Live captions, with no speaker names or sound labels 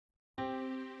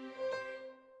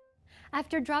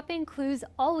After dropping clues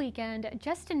all weekend,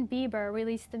 Justin Bieber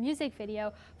released the music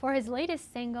video for his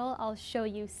latest single, I'll Show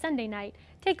You, Sunday night.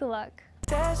 Take a look.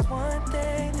 There's one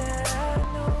thing that I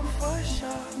know for sure.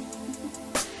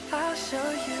 I'll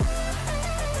show you.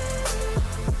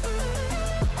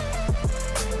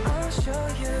 I'll show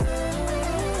you.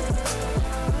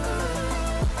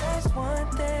 There's one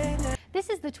thing that This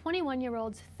is the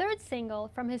 21-year-old's third single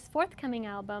from his forthcoming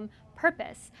album,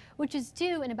 Purpose, which is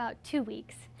due in about 2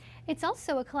 weeks. It's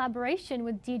also a collaboration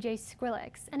with DJ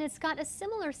Skrillex, and it's got a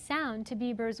similar sound to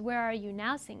Bieber's Where Are You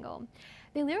Now single.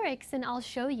 The lyrics in I'll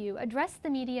Show You address the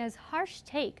media's harsh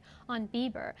take on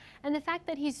Bieber and the fact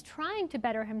that he's trying to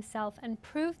better himself and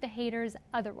prove the haters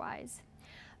otherwise.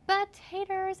 But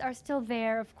haters are still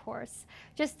there, of course.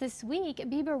 Just this week,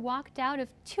 Bieber walked out of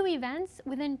 2 events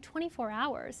within 24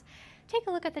 hours. Take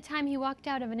a look at the time he walked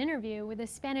out of an interview with a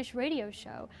Spanish radio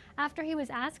show after he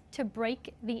was asked to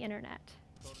break the internet.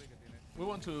 We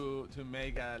want to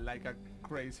make like a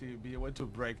crazy video to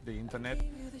break the internet.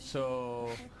 So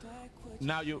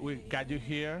now we got you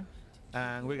here,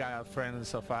 and we got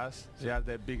friends of us. They are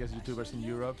the biggest YouTubers in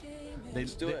Europe.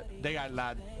 They got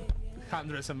like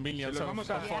hundreds of millions of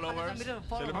followers. Se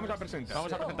los vamos a presentar.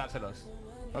 Vamos a presentárselos.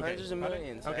 Okay. Hundreds of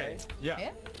millions. Okay.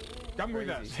 Yeah. Come with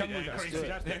us. Come with us.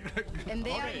 And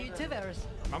they are YouTubers.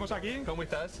 Vamos aquí. ¿Cómo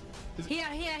estás? Here.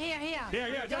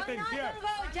 Here, Justin, here. Don't go,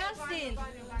 Justin.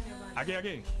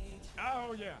 Aquí.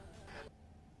 Oh, yeah.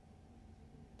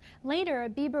 Later,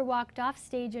 Bieber walked off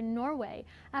stage in Norway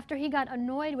after he got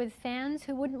annoyed with fans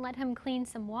who wouldn't let him clean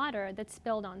some water that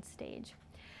spilled on stage.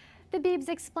 The Biebs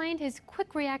explained his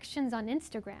quick reactions on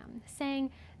Instagram, saying,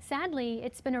 "Sadly,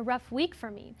 it's been a rough week for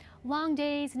me. Long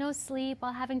days, no sleep,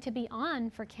 while having to be on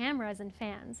for cameras and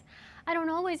fans. I don't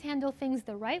always handle things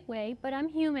the right way, but I'm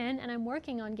human and I'm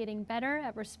working on getting better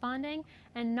at responding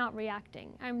and not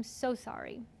reacting. I'm so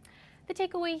sorry." The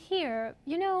takeaway here,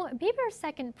 you know, Bieber's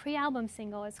second pre-album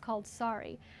single is called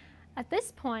Sorry. At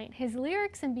this point, his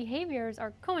lyrics and behaviors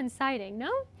are coinciding, no?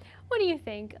 What do you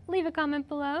think? Leave a comment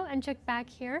below and check back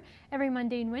here every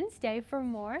Monday and Wednesday for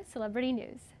more celebrity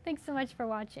news. Thanks so much for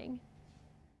watching.